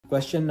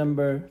Question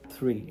number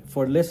 3.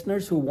 For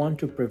listeners who want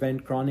to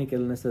prevent chronic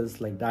illnesses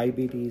like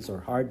diabetes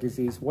or heart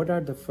disease, what are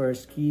the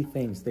first key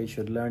things they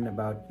should learn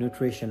about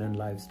nutrition and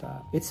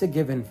lifestyle? It's a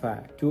given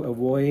fact. To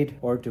avoid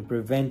or to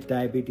prevent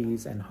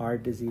diabetes and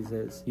heart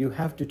diseases, you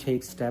have to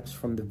take steps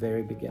from the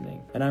very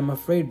beginning. And I'm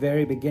afraid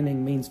very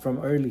beginning means from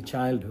early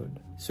childhood.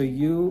 So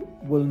you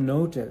will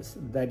notice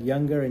that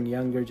younger and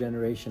younger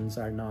generations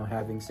are now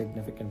having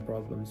significant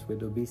problems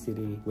with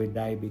obesity, with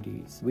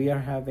diabetes. We are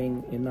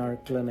having in our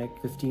clinic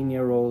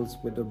 15-year-olds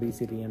with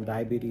obesity and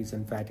diabetes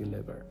and fatty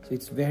liver. So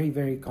it's very,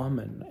 very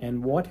common.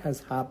 And what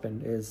has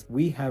happened is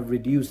we have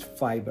reduced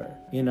fiber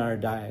in our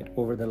diet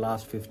over the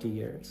last 50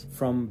 years.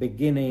 From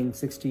beginning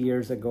 60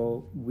 years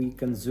ago, we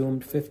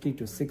consumed 50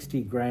 to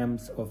 60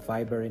 grams of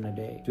fiber in a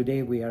day.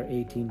 Today, we are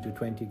 18 to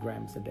 20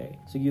 grams a day.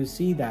 So you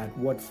see that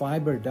what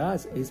fiber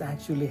does is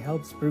actually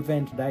helps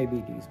prevent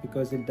diabetes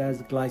because it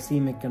does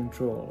glycemic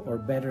control or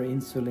better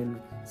insulin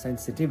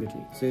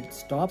sensitivity. So it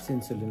stops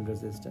insulin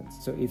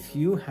resistance. So if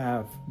you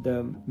have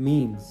the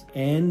means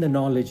and the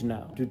knowledge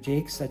now to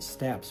take such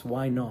steps,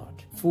 why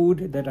not?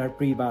 Food that are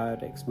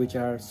prebiotics, which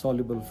are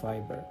soluble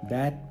fiber,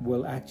 that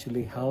will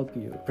actually help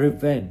you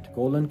prevent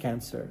colon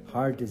cancer,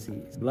 heart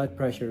disease, blood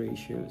pressure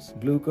issues,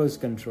 glucose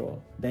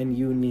control. Then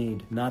you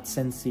need nuts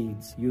and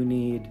seeds, you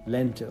need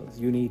lentils,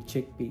 you need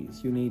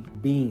chickpeas, you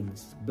need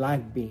beans,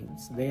 black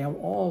beans. They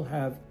all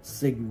have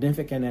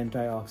significant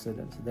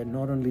antioxidants that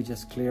not only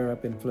just clear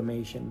up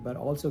inflammation, but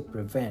also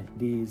prevent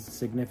these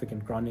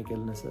significant chronic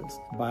illnesses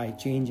by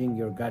changing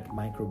your gut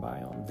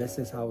microbiome. This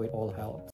is how it all helps.